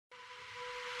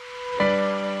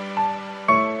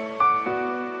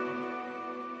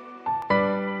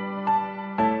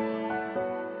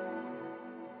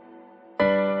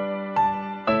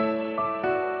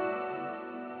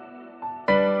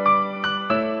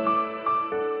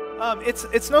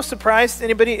It's no surprise to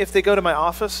anybody if they go to my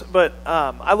office, but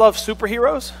I love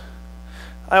superheroes.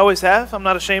 I always have. I'm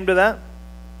not ashamed of that.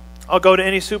 I'll go to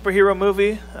any superhero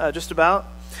movie, just about,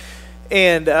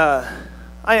 and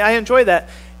I enjoy that.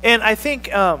 And I think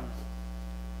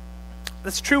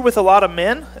that's true with a lot of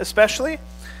men, especially,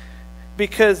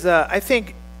 because I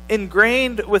think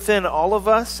ingrained within all of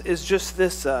us is just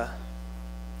this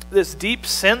deep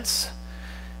sense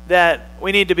that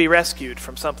we need to be rescued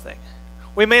from something.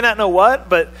 We may not know what,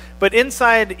 but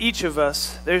inside each of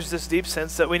us, there's this deep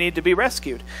sense that we need to be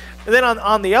rescued. And then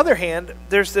on the other hand,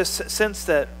 there's this sense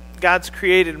that God's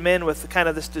created men with kind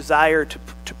of this desire to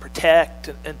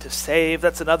protect and to save.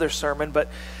 That's another sermon, but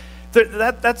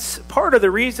that's part of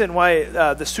the reason why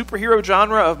the superhero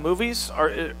genre of movies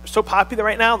are so popular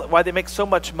right now, why they make so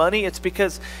much money. It's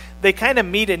because they kind of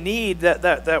meet a need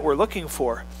that we're looking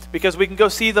for. Because we can go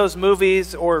see those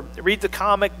movies or read the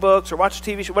comic books or watch a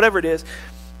TV show, whatever it is,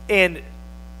 and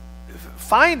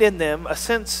find in them a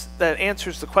sense that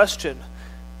answers the question,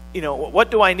 what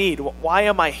do I need? Why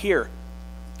am I here?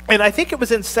 And I think it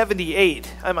was in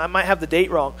 1978, I might have the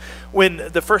date wrong, when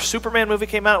the first Superman movie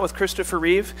came out with Christopher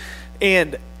Reeve.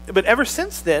 But ever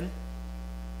since then,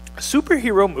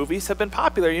 superhero movies have been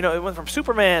popular. It went from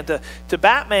Superman to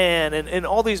Batman and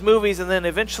all these movies, and then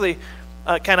eventually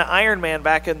kind of Iron Man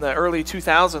back in the early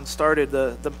 2000s started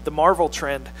the Marvel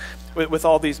trend with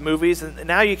all these movies. And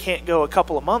now you can't go a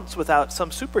couple of months without some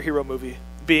superhero movie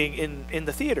being in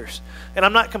the theaters. And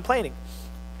I'm not complaining.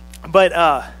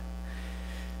 But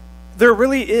there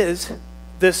really is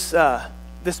this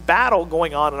battle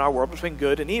going on in our world between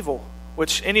good and evil,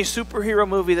 which any superhero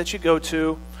movie that you go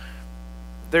to,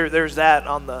 there's that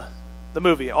on the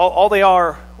movie. All they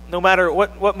are, no matter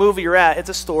what movie you're at, it's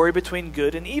a story between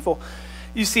good and evil.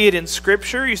 You see it in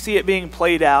Scripture. You see it being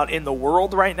played out in the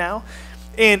world right now.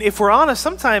 And if we're honest,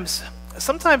 sometimes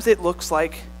it looks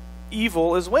like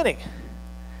evil is winning.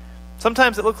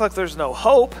 Sometimes it looks like there's no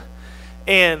hope.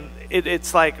 And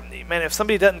it's like, man, if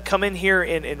somebody doesn't come in here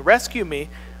and rescue me,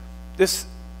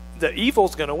 the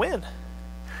evil's going to win.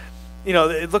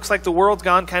 It looks like the world's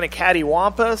gone kind of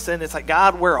cattywampus. And it's like,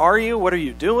 God, where are you? What are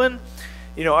you doing?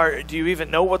 Do you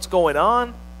even know what's going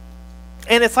on?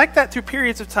 And it's like that through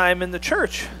periods of time in the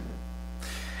church.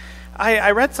 I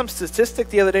read some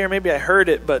statistic the other day, or maybe I heard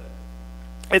it, but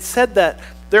it said that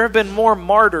there have been more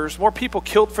martyrs, more people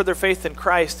killed for their faith in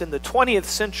Christ in the 20th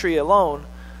century alone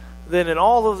than in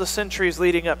all of the centuries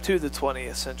leading up to the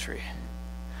 20th century.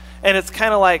 And it's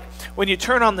kind of like when you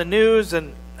turn on the news,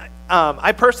 and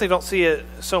I personally don't see it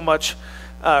so much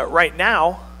right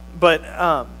now, but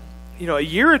a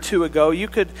year or two ago, you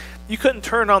couldn't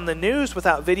turn on the news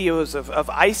without videos of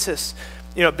ISIS,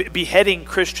 beheading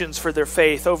Christians for their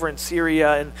faith over in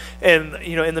Syria and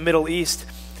in the Middle East.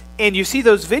 And you see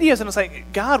those videos, and it's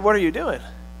like, God, what are you doing?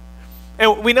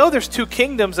 And we know there's two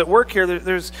kingdoms at work here.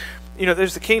 There's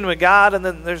the kingdom of God, and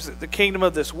then there's the kingdom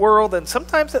of this world. And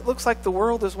sometimes it looks like the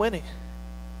world is winning.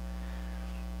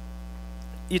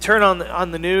 You turn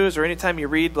on the news, or anytime you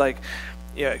read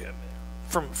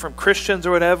from Christians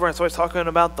or whatever, and it's always talking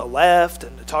about the left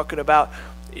and talking about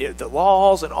the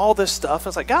laws and all this stuff.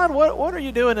 And it's like, God, what are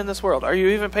you doing in this world? Are you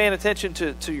even paying attention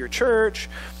to your church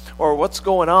or what's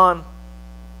going on?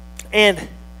 And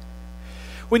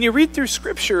when you read through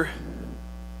Scripture,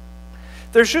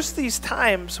 there's just these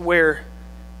times where,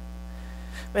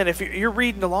 man, if you're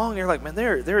reading along, you're like, man,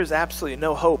 there is absolutely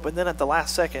no hope. And then at the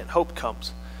last second, hope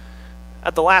comes.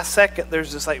 At the last second,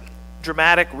 there's this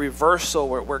dramatic reversal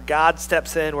where God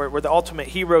steps in, where the ultimate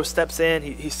hero steps in.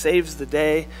 He saves the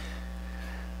day.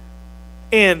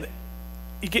 And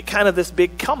you get kind of this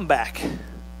big comeback.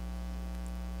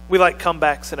 We like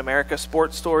comebacks in America,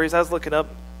 sports stories. I was looking up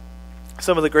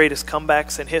some of the greatest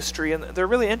comebacks in history, and they're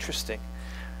really interesting.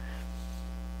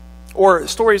 Or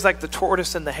stories like the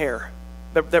tortoise and the hare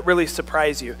that really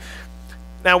surprise you.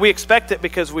 Now, we expect it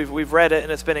because we've read it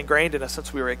and it's been ingrained in us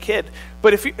since we were a kid.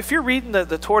 But if you're reading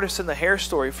the tortoise and the hare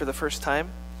story for the first time,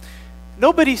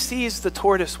 nobody sees the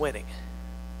tortoise winning.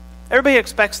 Everybody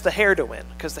expects the hare to win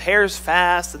because the hare's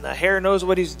fast and the hare knows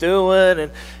what he's doing,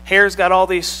 and hare's got all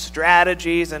these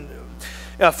strategies. And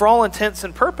for all intents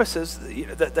and purposes,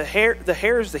 the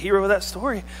hare is the hero of that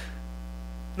story.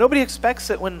 Nobody expects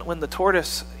it when the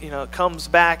tortoise comes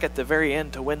back at the very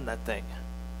end to win that thing.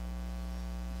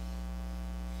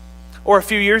 Or a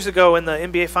few years ago in the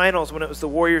NBA Finals when it was the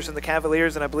Warriors and the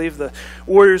Cavaliers, and I believe the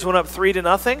Warriors went up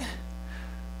 3-0,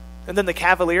 and then the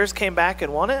Cavaliers came back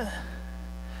and won it.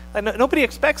 Nobody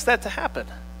expects that to happen.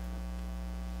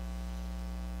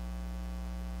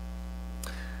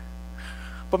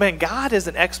 But man, God is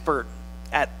an expert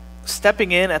at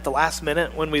stepping in at the last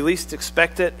minute when we least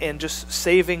expect it and just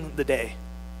saving the day.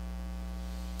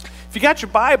 If you got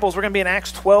your Bibles, we're going to be in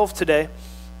Acts 12 today.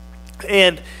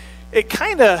 And it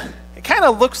kind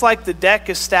of looks like the deck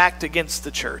is stacked against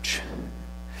the church.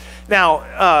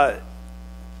 Now,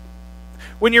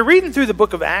 when you're reading through the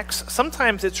book of Acts,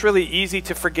 sometimes it's really easy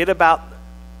to forget about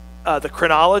the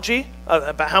chronology,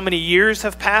 about how many years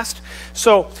have passed.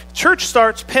 So church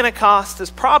starts, Pentecost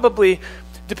is probably,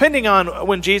 depending on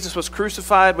when Jesus was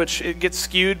crucified, which it gets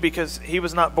skewed because he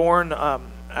was not born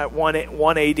at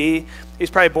 1 AD. He's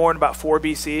probably born about 4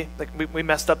 BC. Like we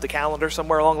messed up the calendar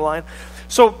somewhere along the line.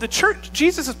 So the church,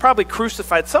 Jesus is probably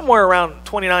crucified somewhere around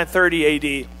 29,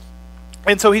 30 AD.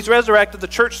 And so he's resurrected. The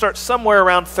church starts somewhere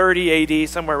around 30 AD,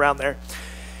 somewhere around there.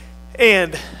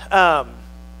 And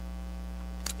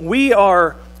we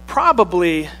are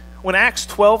probably, when Acts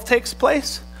 12 takes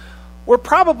place, we're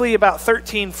probably about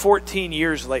 13, 14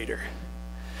 years later.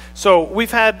 So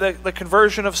we've had the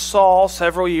conversion of Saul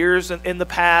several years in the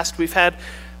past. We've had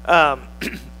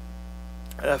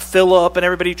Philip and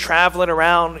everybody traveling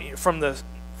around from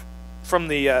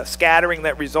the scattering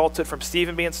that resulted from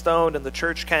Stephen being stoned and the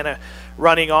church kind of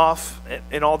running off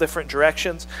in all different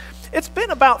directions. It's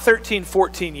been about 13,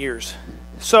 14 years.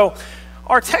 So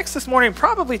our text this morning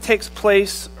probably takes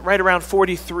place right around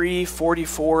 43,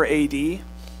 44 AD.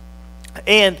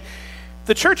 And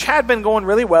the church had been going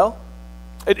really well.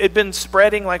 It had been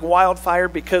spreading like wildfire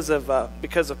because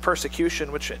of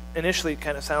persecution, which initially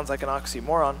kind of sounds like an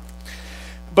oxymoron.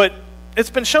 But it's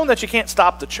been shown that you can't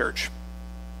stop the church.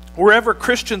 Wherever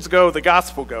Christians go, the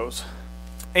gospel goes.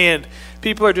 And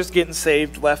people are just getting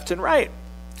saved left and right.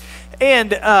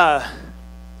 And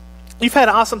you've had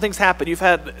awesome things happen. You've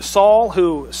had Saul,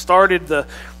 who started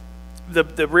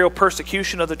the real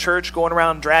persecution of the church, going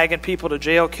around dragging people to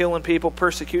jail, killing people,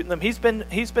 persecuting them. He's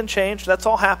been changed. That's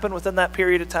all happened within that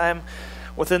period of time,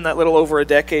 within that little over a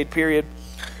decade period.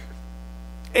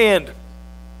 And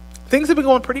things have been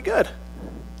going pretty good.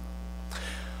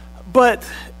 But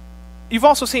you've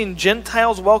also seen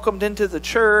Gentiles welcomed into the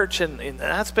church, and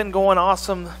that's been going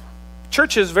awesome.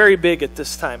 Church is very big at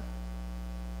this time.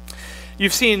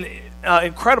 You've seen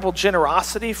incredible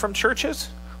generosity from churches,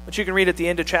 which you can read at the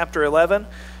end of chapter 11.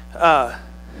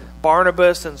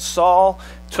 Barnabas and Saul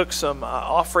took some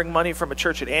offering money from a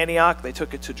church at Antioch. They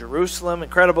took it to Jerusalem.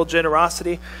 Incredible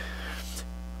generosity.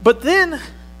 But then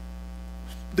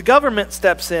the government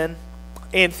steps in,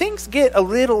 and things get a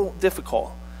little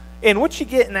difficult. And what you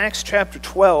get in Acts chapter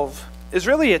 12 is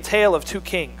really a tale of two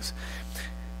kings.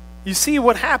 You see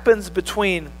what happens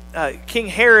between King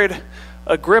Herod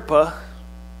Agrippa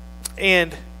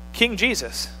and King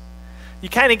Jesus. You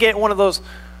kind of get one of those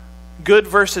good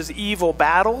versus evil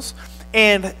battles.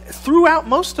 And throughout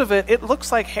most of it, it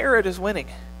looks like Herod is winning.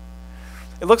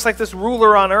 It looks like this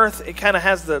ruler on earth, it kind of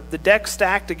has the deck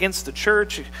stacked against the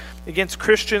church, against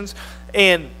Christians.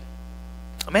 And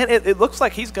man, it looks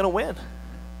like he's going to win.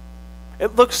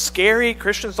 It looks scary.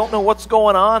 Christians don't know what's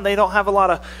going on. They don't have a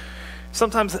lot of,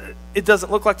 sometimes it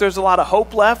doesn't look like there's a lot of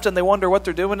hope left, and they wonder what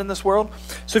they're doing in this world.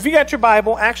 So if you got your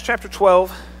Bible, Acts chapter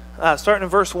 12, starting in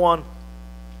verse 1,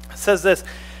 it says this. It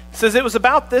says, "It was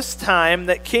about this time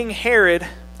that King Herod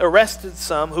arrested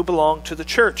some who belonged to the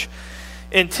church,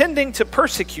 intending to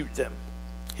persecute them.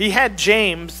 He had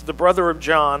James, the brother of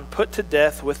John, put to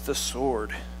death with the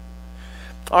sword."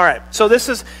 All right, so this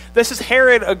is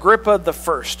Herod Agrippa the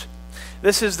First.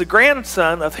 This is the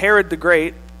grandson of Herod the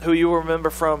Great, who you will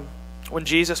remember from when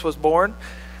Jesus was born.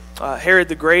 Herod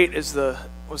the Great was the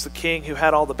king who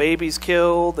had all the babies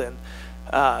killed, and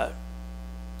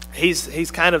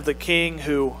he's kind of the king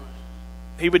who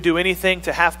he would do anything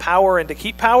to have power and to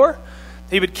keep power.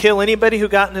 He would kill anybody who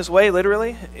got in his way,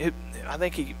 literally. I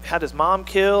think he had his mom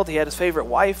killed. He had his favorite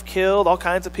wife killed. All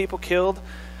kinds of people killed.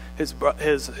 His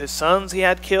sons he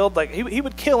had killed. Like he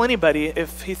would kill anybody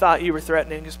if he thought you were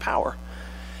threatening his power.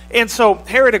 And so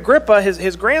Herod Agrippa,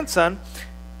 his grandson,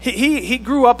 he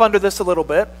grew up under this a little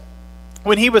bit.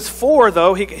 When he was 4,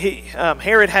 though,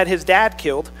 Herod had his dad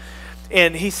killed,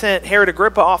 and he sent Herod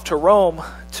Agrippa off to Rome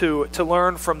to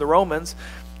learn from the Romans.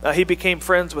 He became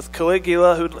friends with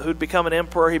Caligula, who'd become an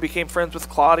emperor. He became friends with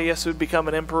Claudius, who'd become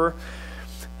an emperor.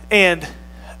 And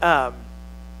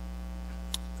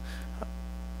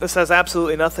this has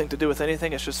absolutely nothing to do with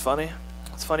anything. It's just funny.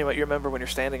 It's funny what you remember when you're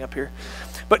standing up here.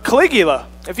 But Caligula,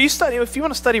 if you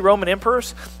want to study Roman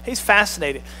emperors, he's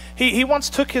fascinating. He once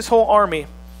took his whole army.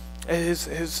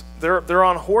 They're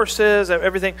on horses,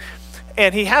 everything,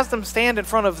 and he has them stand in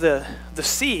front of the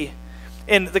sea,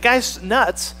 and the guy's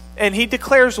nuts, and he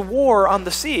declares war on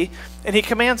the sea, and he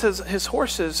commands his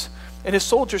horses and his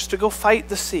soldiers to go fight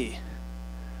the sea.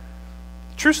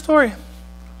 True story.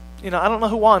 I don't know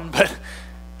who won, but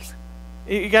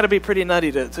you got to be pretty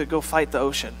nutty to go fight the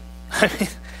ocean.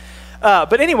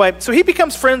 But anyway, so he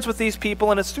becomes friends with these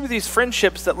people, and it's through these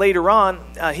friendships that later on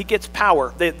he gets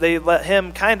power. They let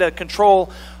him kind of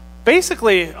control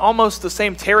basically almost the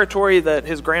same territory that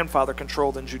his grandfather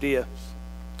controlled in Judea.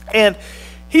 And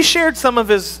he shared some of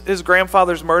his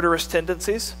grandfather's murderous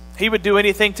tendencies. He would do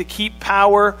anything to keep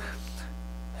power.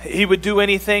 He would do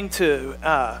anything to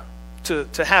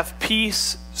have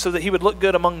peace so that he would look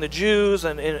good among the Jews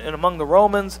and among the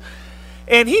Romans.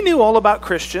 And he knew all about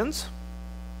Christians.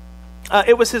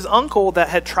 It was his uncle that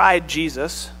had tried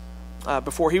Jesus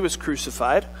before he was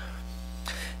crucified.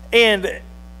 And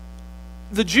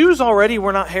the Jews already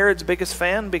were not Herod's biggest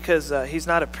fan because he's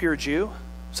not a pure Jew.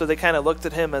 So they kind of looked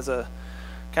at him as a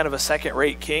kind of a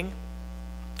second-rate king.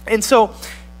 And so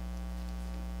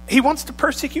he wants to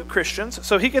persecute Christians.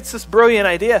 So he gets this brilliant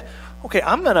idea. Okay,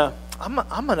 I'm gonna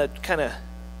kind of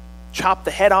chop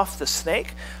the head off the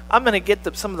snake. I'm going to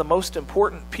get some of the most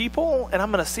important people, and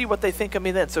I'm going to see what they think of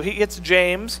me then. So he gets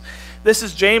James. This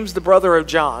is James, the brother of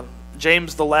John.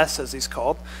 James the Less, as he's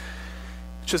called,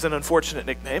 which is an unfortunate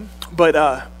nickname. But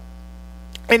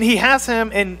and he has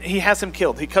him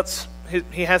killed.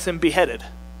 He has him beheaded.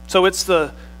 So it's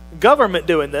the government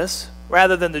doing this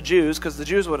rather than the Jews, because the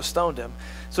Jews would have stoned him.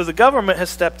 So the government has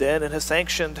stepped in and has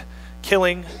sanctioned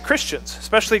killing Christians,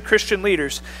 especially Christian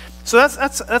leaders. So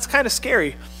that's kind of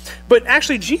scary. But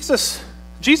actually Jesus,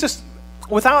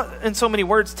 without in so many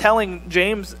words telling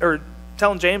James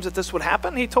that this would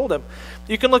happen, he told him.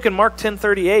 You can look in Mark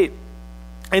 10:38,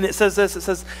 and it says this. It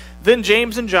says, "Then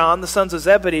James and John, the sons of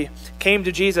Zebedee, came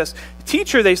to Jesus.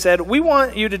 'Teacher,' they said, 'we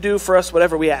want you to do for us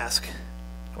whatever we ask.'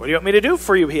 'What do you want me to do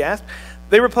for you?' he asked.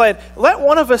 They replied, 'Let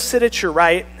one of us sit at your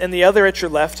right and the other at your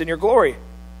left in your glory.'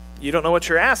 'You don't know what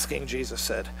you're asking,' Jesus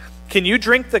said. 'Can you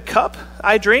drink the cup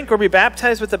I drink or be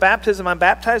baptized with the baptism I'm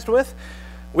baptized with?'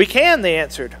 'We can,' they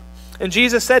answered. And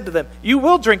Jesus said to them, 'You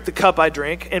will drink the cup I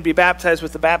drink and be baptized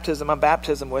with the baptism I'm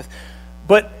baptized with.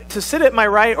 But to sit at my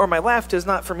right or my left is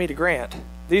not for me to grant.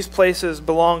 These places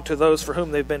belong to those for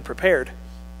whom they've been prepared.'"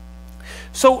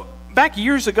 So back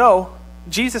years ago,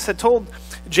 Jesus had told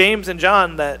James and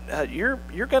John that you're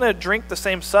going to drink the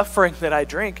same suffering that I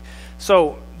drink.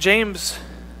 So James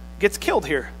gets killed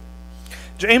here.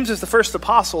 James is the first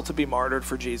apostle to be martyred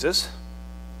for Jesus.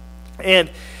 And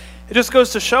it just goes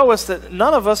to show us that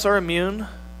none of us are immune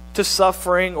to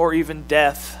suffering or even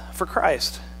death for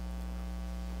Christ.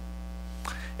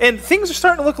 And things are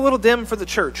starting to look a little dim for the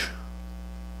church.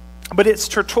 But it's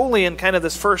Tertullian, kind of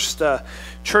this first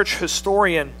church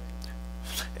historian,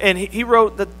 and he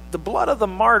wrote that the blood of the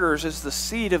martyrs is the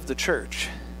seed of the church.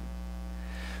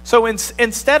 So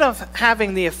instead of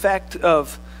having the effect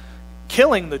of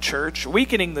killing the church,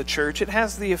 weakening the church, it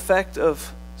has the effect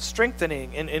of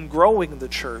strengthening and growing the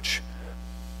church.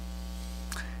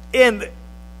 And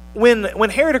when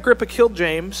Herod Agrippa killed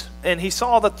James, and he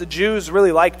saw that the Jews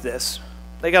really liked this,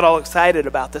 they got all excited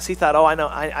about this. He thought, "Oh, I know,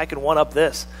 I can one-up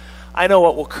this. I know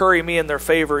what will curry me in their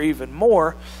favor even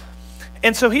more."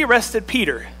 And so he arrested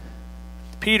Peter.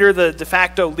 Peter, the de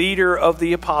facto leader of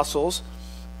the apostles.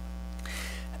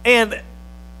 And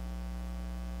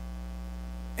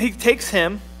he takes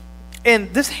him,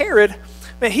 and this Herod,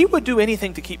 man, he would do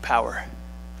anything to keep power.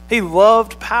 He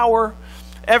loved power.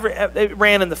 It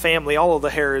ran in the family. All of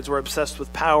the Herods were obsessed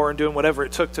with power and doing whatever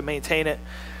it took to maintain it.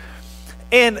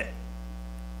 And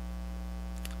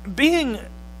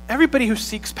everybody who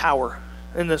seeks power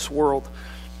in this world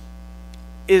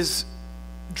is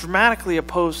dramatically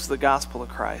opposed to the gospel of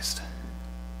Christ.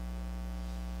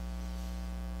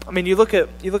 I mean, you look at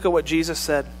what Jesus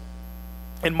said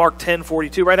in Mark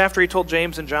 10:42, right after he told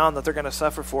James and John that they're going to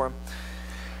suffer for him.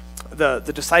 The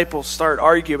disciples start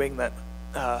arguing that,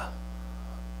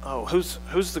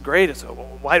 who's the greatest?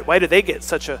 Why do they get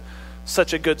such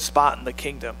a good spot in the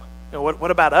kingdom?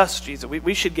 What about us, Jesus?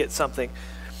 We should get something.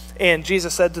 And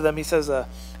Jesus said to them,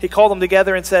 he called them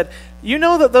together and said, "You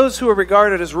know that those who are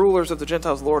regarded as rulers of the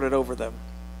Gentiles lord it over them,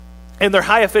 and their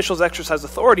high officials exercise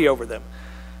authority over them.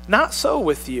 Not so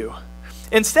with you.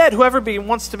 Instead, whoever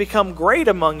wants to become great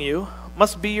among you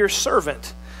must be your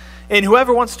servant, and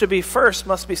whoever wants to be first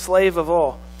must be slave of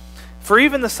all. For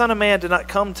even the Son of Man did not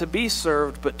come to be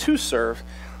served, but to serve,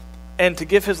 and to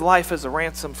give his life as a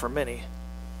ransom for many."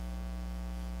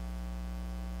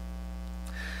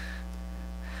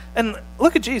 And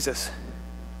look at Jesus.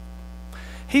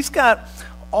 He's got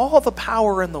all the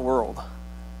power in the world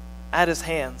at his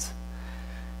hands.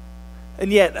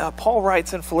 And yet, Paul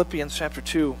writes in Philippians chapter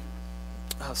 2,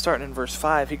 starting in verse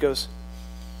 5, he goes,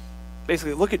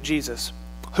 basically, look at Jesus.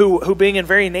 who being in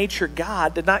very nature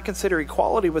God, did not consider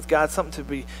equality with God something to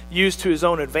be used to his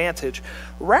own advantage.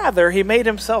 Rather, he made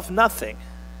himself nothing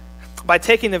by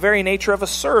taking the very nature of a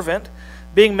servant,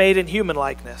 being made in human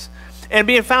likeness. And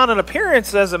being found in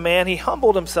appearance as a man, he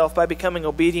humbled himself by becoming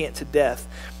obedient to death,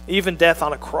 even death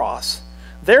on a cross.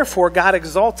 Therefore, God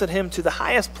exalted him to the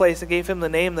highest place and gave him the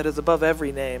name that is above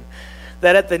every name,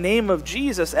 that at the name of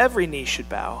Jesus every knee should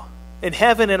bow, in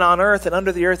heaven and on earth and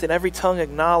under the earth, and every tongue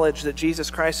acknowledge that Jesus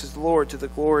Christ is Lord, to the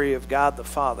glory of God the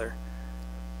Father.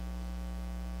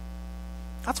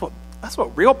 That's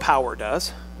what real power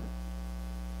does.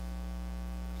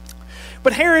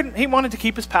 But Herod, he wanted to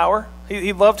keep his power.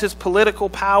 He loved his political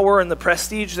power and the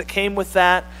prestige that came with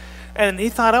that. And he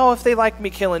thought, oh, if they like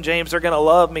me killing James, they're going to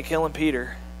love me killing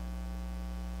Peter.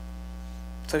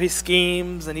 So he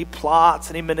schemes and he plots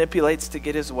and he manipulates to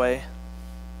get his way.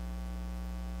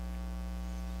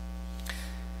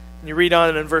 And you read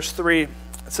on in verse 3. It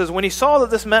says, when he saw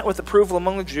that this met with approval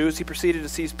among the Jews, he proceeded to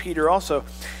seize Peter also.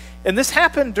 And this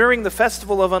happened during the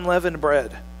Festival of Unleavened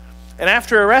Bread. And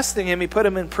after arresting him, he put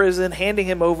him in prison, handing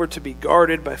him over to be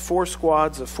guarded by 4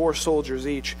 squads of 4 soldiers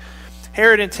each.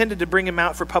 Herod intended to bring him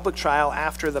out for public trial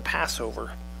after the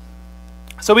Passover.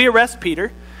 So he arrests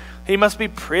Peter. He must be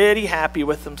pretty happy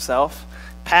with himself,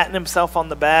 patting himself on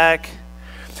the back.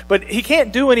 But he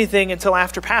can't do anything until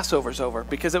after Passover's over,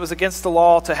 because it was against the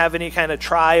law to have any kind of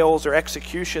trials or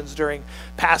executions during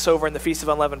Passover and the Feast of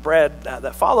Unleavened Bread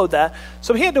that followed that.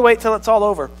 So he had to wait till it's all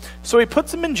over. So he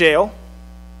puts him in jail.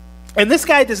 And this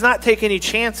guy does not take any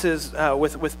chances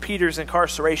with Peter's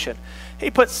incarceration.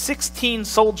 He puts 16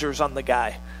 soldiers on the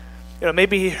guy. You know,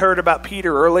 maybe he heard about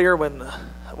Peter earlier when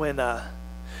an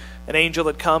angel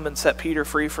had come and set Peter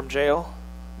free from jail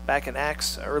back in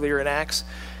Acts, earlier in Acts.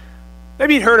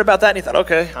 Maybe he'd heard about that and he thought,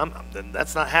 okay,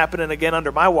 that's not happening again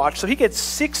under my watch. So he gets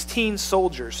 16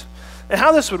 soldiers. And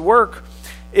how this would work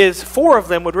is 4 of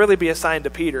them would really be assigned to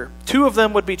Peter. 2 of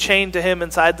them would be chained to him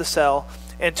inside the cell,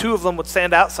 and 2 of them would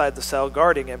stand outside the cell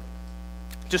guarding him,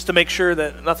 just to make sure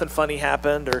that nothing funny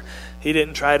happened or he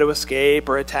didn't try to escape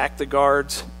or attack the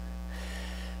guards.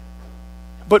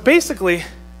 But basically,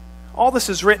 all this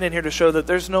is written in here to show that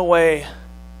there's no way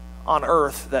on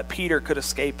earth that Peter could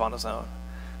escape on his own.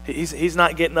 He's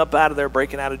not getting up out of there,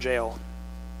 breaking out of jail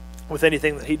with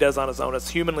anything that he does on his own. It's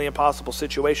a humanly impossible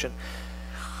situation.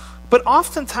 But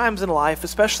oftentimes in life,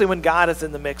 especially when God is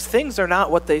in the mix, things are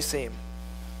not what they seem.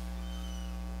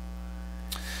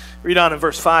 Read on in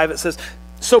verse 5, it says,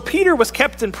 so Peter was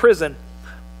kept in prison,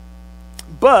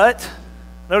 but,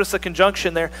 notice the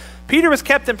conjunction there, Peter was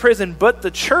kept in prison, but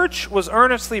the church was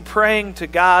earnestly praying to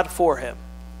God for him.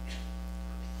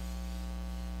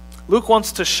 Luke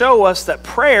wants to show us that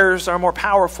prayers are more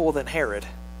powerful than Herod.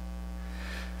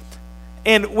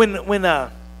 And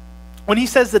when he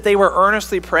says that they were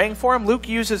earnestly praying for him, Luke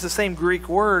uses the same Greek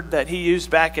word that he used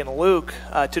back in Luke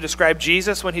to describe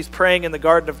Jesus when he's praying in the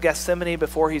Garden of Gethsemane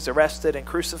before he's arrested and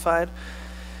crucified.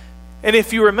 And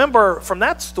if you remember from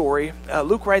that story,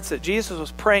 Luke writes that Jesus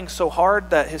was praying so hard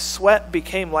that his sweat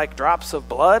became like drops of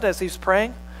blood as he's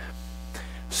praying.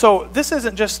 So this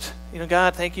isn't just,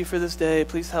 God, thank you for this day.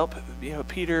 Please help,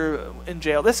 Peter in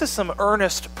jail. This is some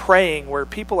earnest praying where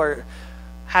people are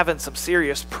having some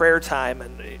serious prayer time,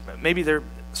 and maybe their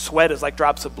sweat is like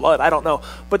drops of blood. I don't know.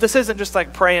 But this isn't just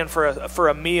like praying for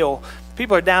a meal.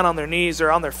 People are down on their knees,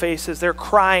 they're on their faces. They're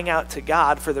crying out to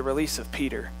God for the release of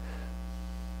Peter.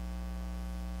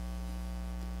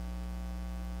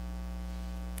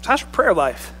 So how's your prayer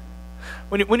life?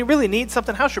 When you really need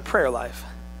something, how's your prayer life?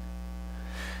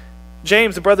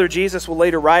 James, the brother of Jesus, will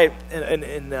later write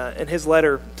in his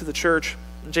letter to the church,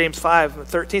 James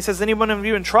 5:13 says, anyone of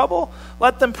you in trouble?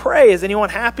 Let them pray. Is anyone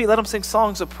happy? Let them sing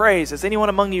songs of praise. Is anyone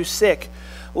among you sick?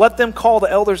 Let them call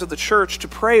the elders of the church to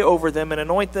pray over them and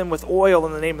anoint them with oil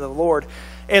in the name of the Lord.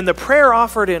 And the prayer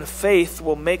offered in faith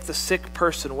will make the sick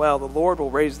person well. The Lord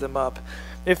will raise them up.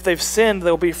 If they've sinned,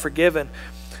 they'll be forgiven.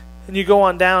 And you go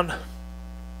on down,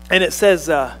 and it says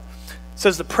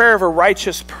the prayer of a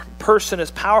righteous person is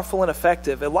powerful and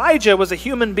effective. Elijah was a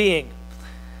human being,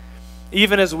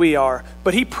 even as we are.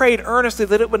 But he prayed earnestly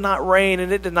that it would not rain,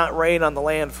 and it did not rain on the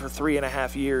land for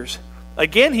 3.5 years.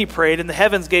 Again he prayed, and the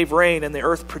heavens gave rain, and the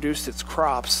earth produced its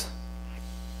crops.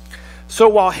 So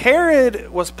while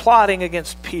Herod was plotting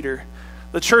against Peter,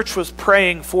 the church was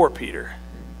praying for Peter.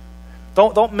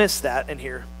 Don't miss that in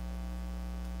here.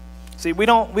 See, we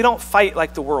don't fight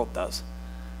like the world does.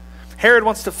 Herod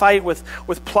wants to fight with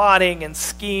plotting and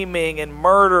scheming and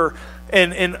murder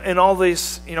and all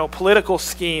these political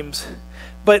schemes.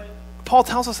 But Paul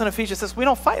tells us in Ephesians, says we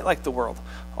don't fight like the world.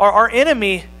 Our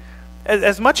enemy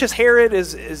As much as Herod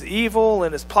is evil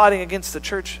and is plotting against the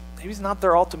church, he's not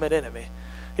their ultimate enemy.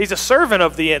 He's a servant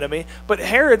of the enemy, but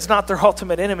Herod's not their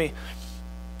ultimate enemy.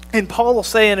 And Paul will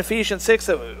say in Ephesians 6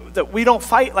 that we don't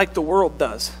fight like the world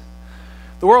does.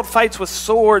 The world fights with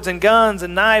swords and guns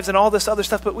and knives and all this other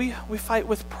stuff, but we fight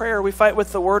with prayer. We fight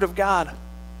with the Word of God.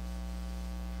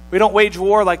 We don't wage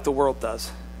war like the world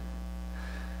does.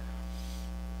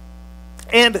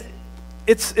 And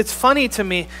it's funny to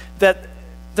me that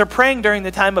they're praying during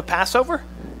the time of Passover.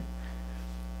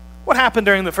 What happened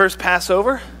during the first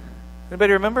Passover?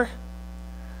 Anybody remember?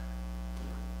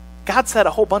 God set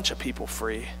a whole bunch of people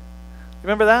free.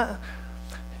 Remember that?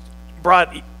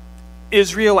 Brought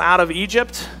Israel out of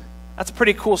Egypt. That's a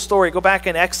pretty cool story. Go back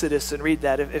in Exodus and read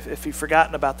that if you've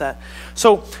forgotten about that.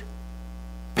 So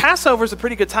Passover is a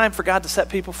pretty good time for God to set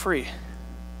people free.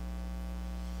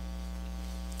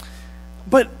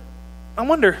 But I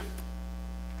wonder,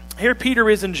 here Peter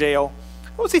is in jail.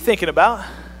 What was he thinking about?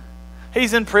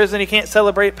 He's in prison. He can't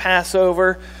celebrate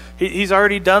Passover. He's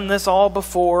already done this all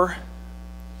before.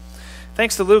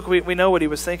 Thanks to Luke, we know what he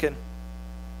was thinking.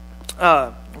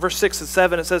 Verse 6 and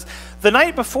 7, it says, "The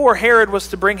night before Herod was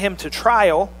to bring him to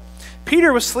trial,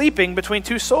 Peter was sleeping between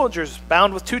two soldiers,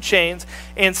 bound with two chains,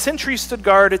 and sentries stood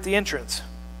guard at the entrance.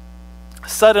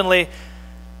 Suddenly,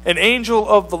 an angel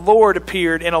of the Lord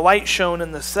appeared, and a light shone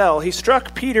in the cell. He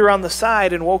struck Peter on the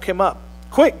side and woke him up.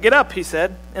 'Quick, get up,' he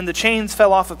said, and the chains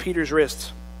fell off of Peter's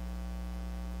wrists."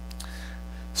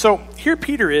 So here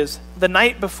Peter is, the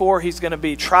night before he's going to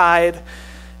be tried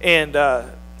and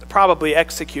probably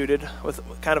executed with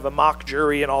kind of a mock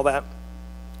jury and all that.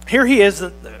 Here he is,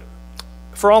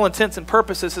 for all intents and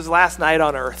purposes, his last night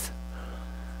on earth.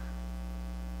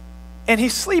 And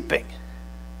he's sleeping.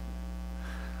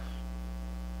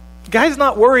 Guy's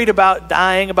not worried about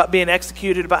dying, about being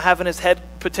executed, about having his head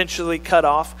potentially cut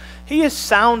off. He is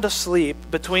sound asleep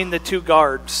between the two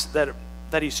guards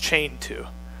that he's chained to.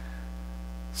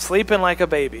 Sleeping like a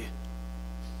baby.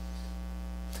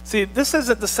 See, this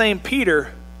isn't the same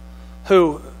Peter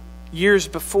who years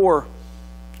before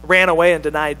ran away and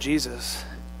denied Jesus.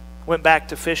 Went back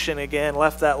to fishing again,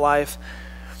 left that life.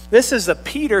 This is a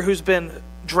Peter who's been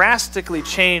drastically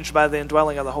changed by the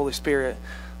indwelling of the Holy Spirit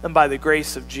and by the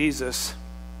grace of Jesus.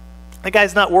 The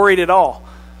guy's not worried at all.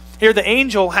 Here the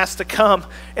angel has to come,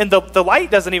 and the light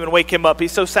doesn't even wake him up.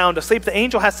 He's so sound asleep. The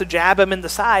angel has to jab him in the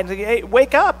side and say, "Hey,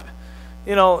 wake up.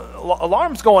 You know,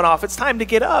 alarm's going off. It's time to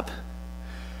get up."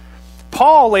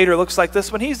 Paul later looks like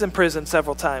this when he's in prison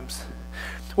several times.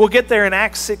 We'll get there in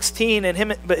Acts 16,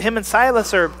 but him and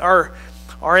Silas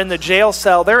are in the jail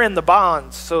cell. They're in the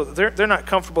bonds, so they're not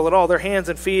comfortable at all. Their hands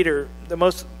and feet are the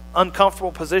most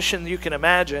uncomfortable position you can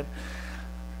imagine,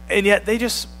 and yet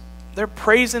they're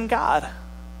praising God.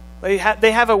 They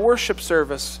have a worship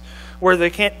service where they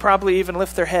can't probably even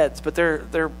lift their heads, but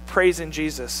they're praising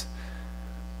Jesus.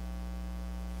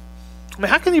 I mean,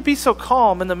 how can you be so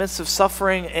calm in the midst of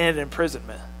suffering and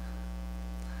imprisonment?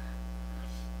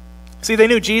 See, they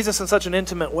knew Jesus in such an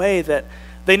intimate way that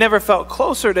they never felt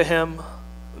closer to him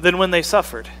than when they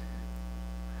suffered.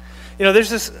 You know,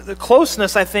 there's the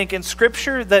closeness, I think, in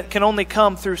Scripture that can only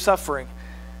come through suffering.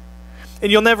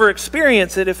 And you'll never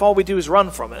experience it if all we do is run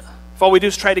from it, if all we do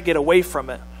is try to get away from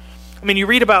it. I mean, you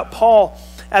read about Paul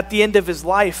at the end of his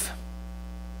life,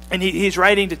 and he's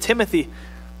writing to Timothy,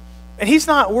 and he's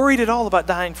not worried at all about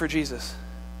dying for Jesus.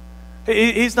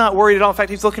 He's not worried at all. In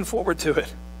fact, he's looking forward to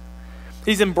it.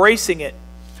 He's embracing it.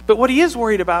 But what he is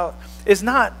worried about is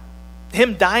not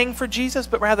him dying for Jesus,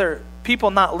 but rather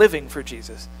people not living for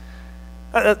Jesus.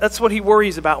 That's what he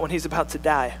worries about when he's about to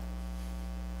die.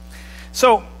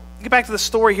 So, get back to the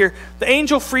story here. The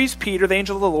angel frees Peter, the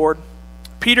angel of the Lord.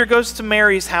 Peter goes to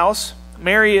Mary's house.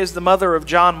 Mary is the mother of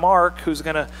John Mark, who's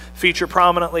going to feature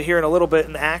prominently here in a little bit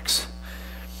in Acts.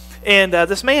 And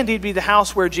this may indeed be the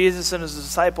house where Jesus and his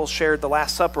disciples shared the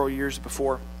Last Supper years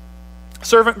before.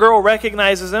 Servant girl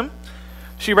recognizes him.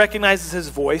 She recognizes his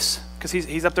voice because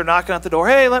he's up there knocking at the door.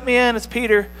 "Hey, let me in, it's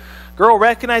Peter." Girl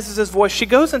recognizes his voice. She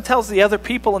goes and tells the other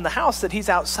people in the house that he's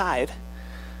outside.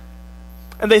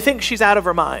 And they think she's out of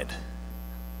her mind.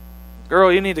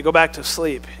 "Girl, you need to go back to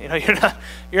sleep. You know,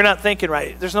 you're not thinking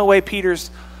right. There's no way Peter's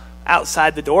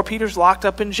outside the door. Peter's locked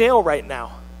up in jail right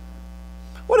now."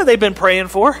 What have they been praying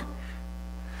for?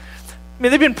 I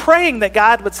mean, they've been praying that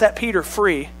God would set Peter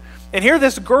free. And here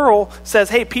this girl says,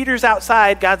 "Hey, Peter's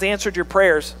outside. God's answered your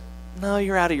prayers." No,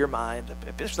 you're out of your mind.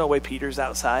 There's no way Peter's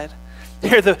outside.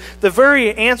 Here, the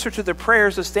very answer to their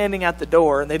prayers is standing at the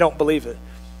door, and they don't believe it.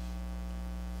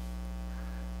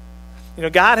 You know,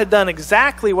 God had done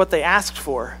exactly what they asked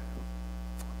for,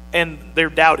 and they're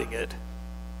doubting it.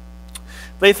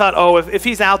 They thought, oh, if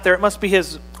he's out there, it must be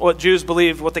his, what Jews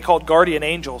believed, what they called guardian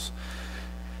angels.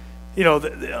 You know,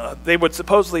 they would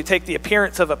supposedly take the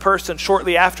appearance of a person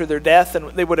shortly after their death,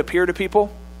 and they would appear to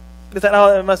people. They thought,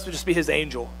 oh, it must just be his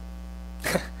angel.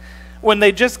 When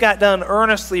they just got done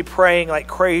earnestly praying like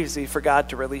crazy for God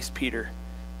to release Peter,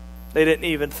 they didn't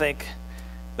even think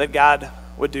that God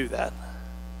would do that.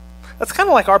 That's kind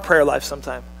of like our prayer life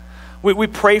sometimes. We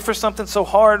pray for something so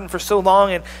hard and for so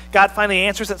long, and God finally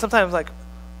answers it. Sometimes like,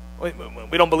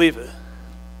 we don't believe it.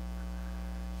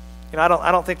 You know,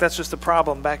 I don't think that's just a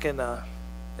problem back in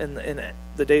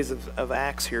the days of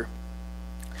Acts here.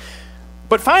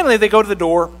 But finally, they go to the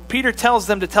door. Peter tells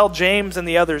them to tell James and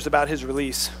the others about his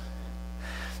release.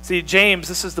 See, James,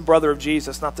 this is the brother of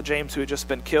Jesus, not the James who had just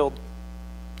been killed.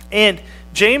 And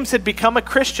James had become a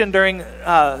Christian during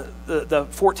the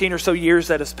 14 or so years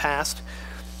that has passed.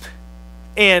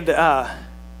 And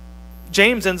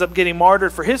James ends up getting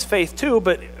martyred for his faith too,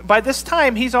 but by this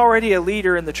time, he's already a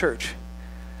leader in the church.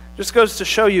 Just goes to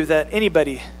show you that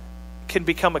anybody can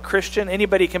become a Christian.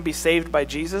 Anybody can be saved by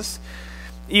Jesus.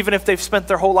 Even if they've spent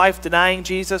their whole life denying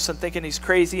Jesus and thinking he's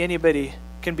crazy, anybody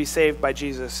can be saved by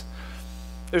Jesus.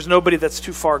 There's nobody that's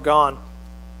too far gone.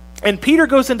 And Peter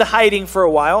goes into hiding for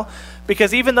a while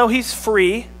because even though he's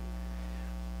free,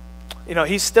 you know,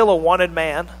 he's still a wanted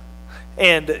man.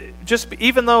 And just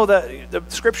even though the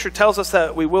scripture tells us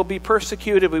that we will be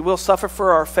persecuted, we will suffer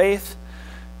for our faith,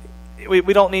 we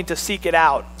don't need to seek it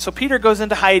out. So Peter goes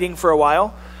into hiding for a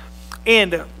while.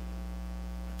 And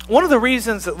one of the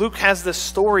reasons that Luke has this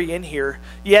story in here,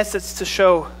 yes, it's to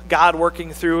show God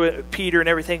working through it, Peter and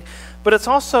everything, but it's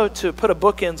also to put a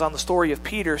bookends on the story of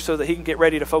Peter so that he can get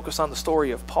ready to focus on the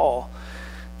story of Paul.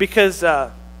 Because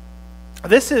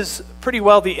this is pretty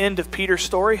well the end of Peter's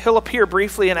story. He'll appear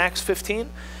briefly in Acts 15,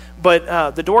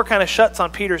 but the door kind of shuts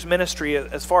on Peter's ministry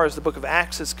as far as the book of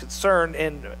Acts is concerned.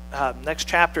 And next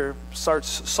chapter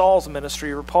starts Saul's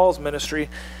ministry or Paul's ministry.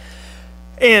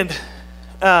 And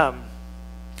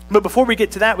but before we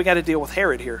get to that, we got to deal with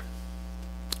Herod here.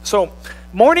 So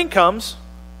morning comes.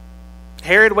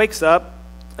 Herod wakes up,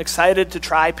 excited to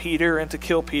try Peter and to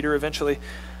kill Peter eventually.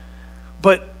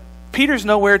 But Peter's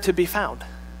nowhere to be found.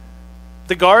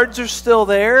 The guards are still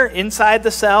there, inside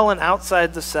the cell and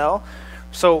outside the cell.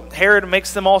 So Herod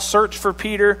makes them all search for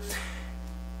Peter,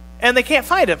 and they can't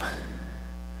find him.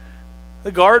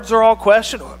 The guards are all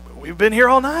questioning, we've been here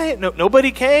all night.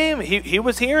 Nobody came. He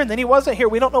was here, and then he wasn't here.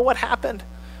 We don't know what happened.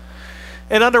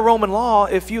 And under Roman law,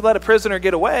 if you let a prisoner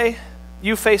get away,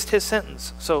 you faced his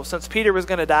sentence. So since Peter was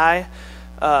going to die,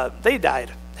 they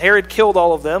died. Herod killed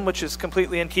all of them, which is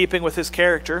completely in keeping with his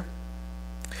character.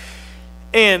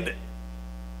 And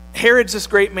Herod's this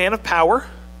great man of power,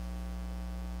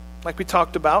 like we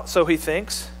talked about, so he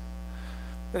thinks.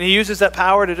 And he uses that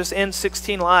power to just end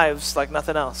 16 lives like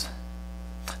nothing else.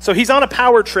 So he's on a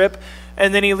power trip,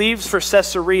 and then he leaves for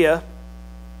Caesarea.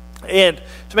 And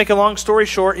to make a long story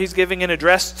short, he's giving an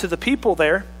address to the people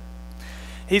there.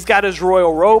 He's got his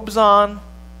royal robes on.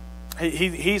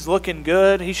 He's looking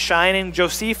good. He's shining.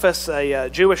 Josephus, a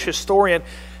Jewish historian,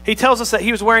 he tells us that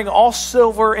he was wearing all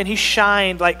silver and he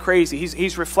shined like crazy.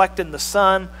 He's reflecting the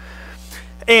sun.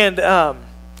 And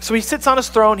so he sits on his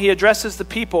throne. He addresses the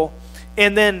people.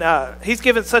 And then he's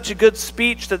given such a good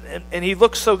speech that, and he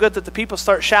looks so good that the people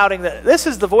start shouting that this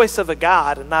is the voice of a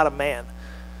God and not a man.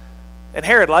 And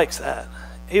Herod likes that.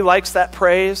 He likes that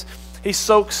praise. He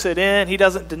soaks it in. He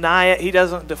doesn't deny it. He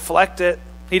doesn't deflect it.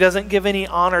 He doesn't give any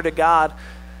honor to God.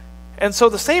 And so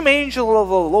the same angel of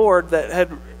the Lord that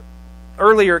had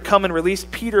earlier come and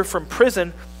released Peter from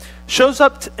prison shows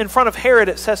up in front of Herod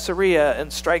at Caesarea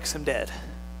and strikes him dead.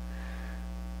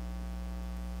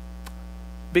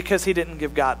 Because he didn't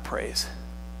give God praise.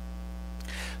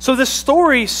 So this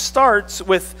story starts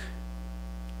with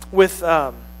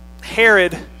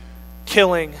Herod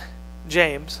killing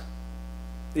James,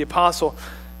 the apostle,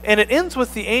 and it ends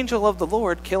with the angel of the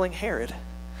Lord killing Herod.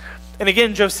 And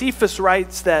again, Josephus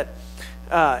writes that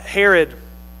Herod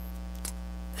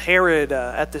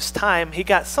at this time, he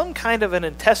got some kind of an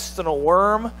intestinal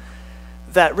worm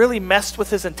that really messed with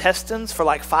his intestines for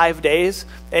like 5 days,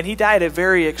 and he died a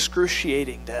very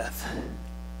excruciating death.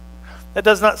 That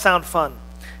does not sound fun,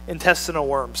 intestinal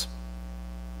worms.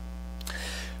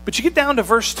 But you get down to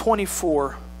verse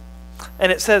 24,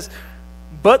 and it says,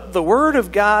 "But the word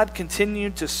of God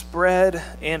continued to spread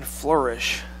and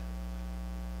flourish."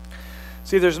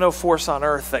 See, there's no force on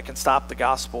earth that can stop the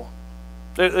gospel.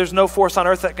 There's no force on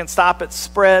earth that can stop its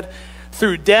spread.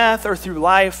 Through death or through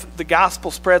life, the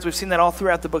gospel spreads. We've seen that all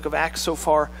throughout the book of Acts so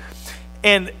far.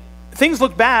 And things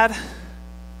look bad. And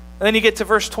then you get to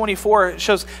verse 24. It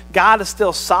shows God is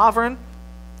still sovereign.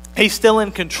 He's still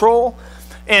in control.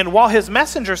 And while his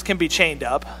messengers can be chained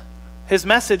up, his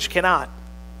message cannot.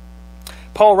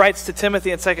 Paul writes to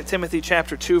Timothy in 2 Timothy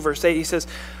chapter 2, verse 8, he says,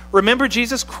 "Remember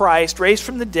Jesus Christ, raised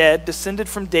from the dead, descended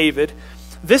from David.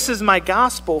 This is my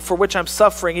gospel, for which I'm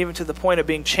suffering, even to the point of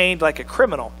being chained like a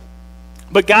criminal.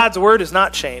 But God's word is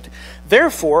not chained.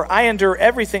 Therefore, I endure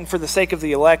everything for the sake of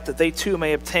the elect, that they too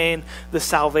may obtain the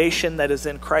salvation that is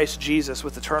in Christ Jesus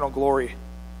with eternal glory."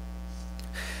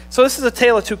 So this is a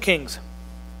tale of two kings.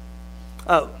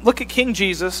 Look at King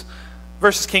Jesus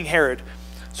versus King Herod.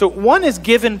 So one is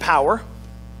given power,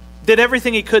 did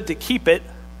everything he could to keep it,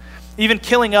 even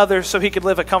killing others so he could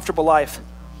live a comfortable life.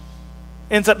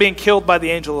 Ends up being killed by the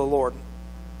angel of the Lord.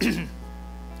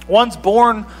 One's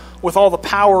born with all the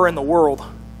power in the world,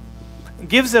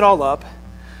 gives it all up,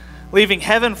 leaving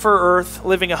heaven for earth,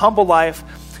 living a humble life,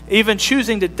 even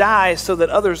choosing to die so that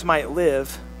others might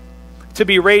live, to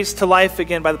be raised to life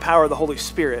again by the power of the Holy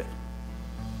Spirit.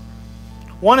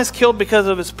 One is killed because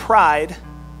of his pride,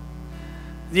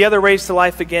 the other raised to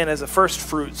life again as a first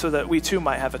fruit so that we too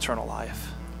might have eternal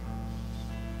life.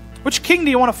 Which king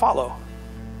do you want to follow?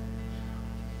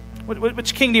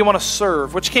 Which king do you want to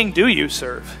serve? Which king do you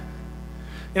serve?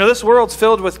 You know, this world's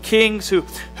filled with kings who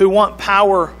want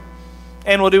power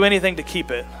and will do anything to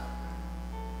keep it.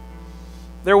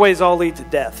 Their ways all lead to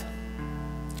death.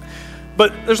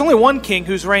 But there's only one king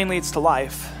whose reign leads to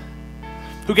life,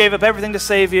 who gave up everything to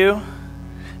save you,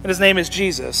 and his name is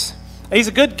Jesus. And he's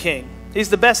a good king. He's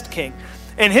the best king.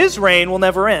 And his reign will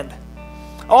never end.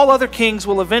 All other kings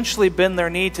will eventually bend their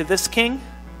knee to this king,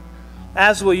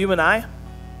 as will you and I.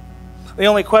 The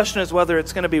only question is whether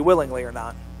it's going to be willingly or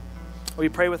not. Will you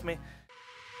pray with me?